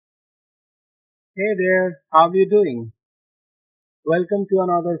Hey there, how are you doing? Welcome to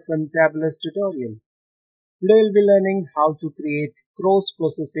another fantabulous tutorial. Today we'll be learning how to create cross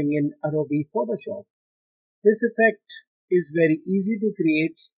processing in Adobe Photoshop. This effect is very easy to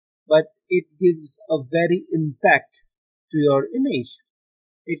create, but it gives a very impact to your image.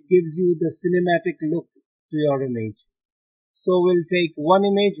 It gives you the cinematic look to your image. So we'll take one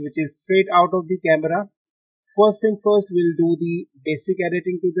image which is straight out of the camera. First thing first, we'll do the basic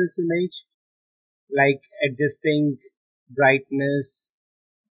editing to this image, like adjusting brightness,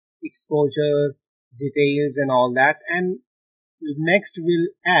 exposure, details and all that. And next we'll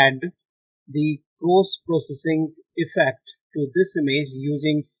add the cross processing effect to this image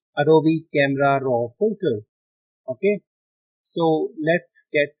using Adobe Camera Raw filter. Okay, so let's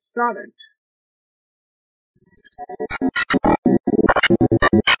get started.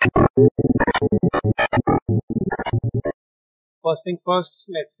 First thing first,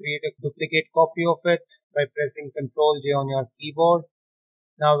 let's create a duplicate copy of it by pressing Ctrl J on your keyboard.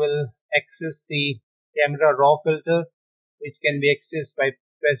 Now we'll access the Camera Raw filter, which can be accessed by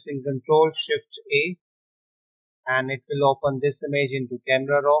pressing Ctrl Shift A, and it will open this image into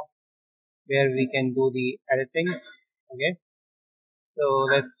Camera Raw where we can do the editings. Okay, so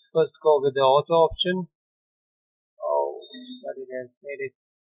let's first go with the auto option. Oh, but it has made it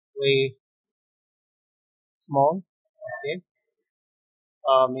way small. Okay,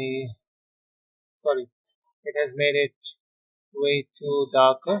 maybe, sorry, it has made it way too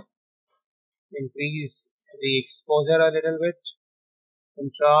darker. Increase the exposure a little bit.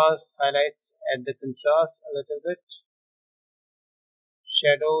 Contrast, highlights, add the contrast a little bit.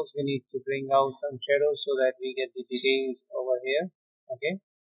 Shadows, we need to bring out some shadows so that we get the details over here. Okay,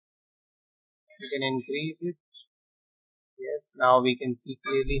 you can increase it. Yes, now we can see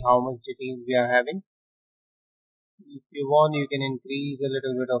clearly how much details we are having. If you want, you can increase a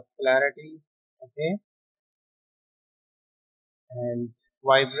little bit of clarity. Okay, and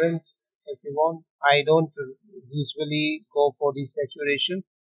vibrance if you want. I don't usually go for the saturation.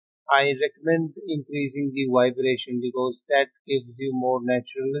 I recommend increasing the vibration because that gives you more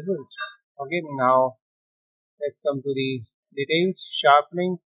natural results. Okay, now let's come to the details.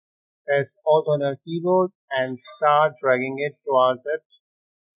 Sharpening. Press Alt on your keyboard and start dragging it towards it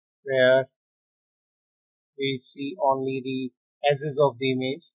where we see only the edges of the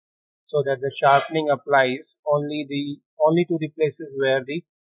image, so that the sharpening applies only to the places where the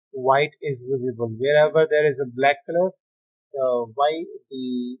white is visible. Wherever there is a black color,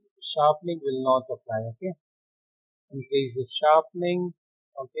 the sharpening will not apply. Okay, increase the sharpening.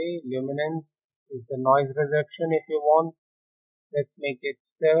 Okay, luminance is the noise reduction. If you want, let's make it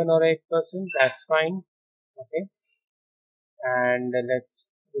 7 or 8%. That's fine. Okay, and let's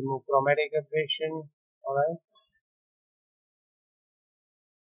remove chromatic aberration. All right,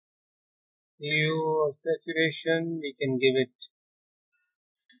 hue of saturation, we can give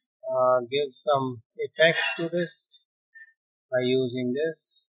some effects to this by using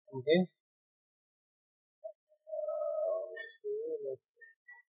this. Okay, let's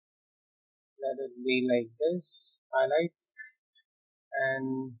let it be like this. Highlights,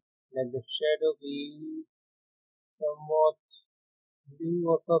 and let the shadow be somewhat blue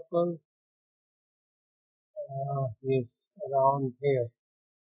or purple. Yes, around here.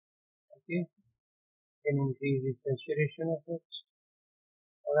 Okay, can increase the saturation of it.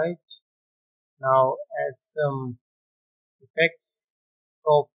 All right, now add some effects.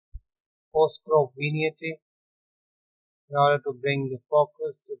 Crop, post crop vignette in order to bring the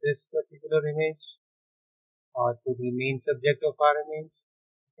focus to this particular image or to the main subject of our image.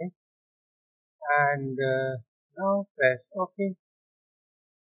 Okay, and now press OK.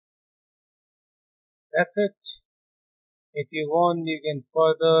 That's it. If you want, you can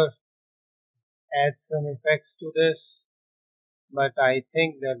further add some effects to this, but I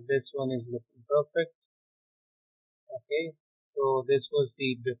think that this one is looking perfect. Okay, so this was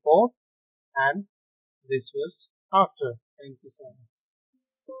the before and this was after. Thank you so much.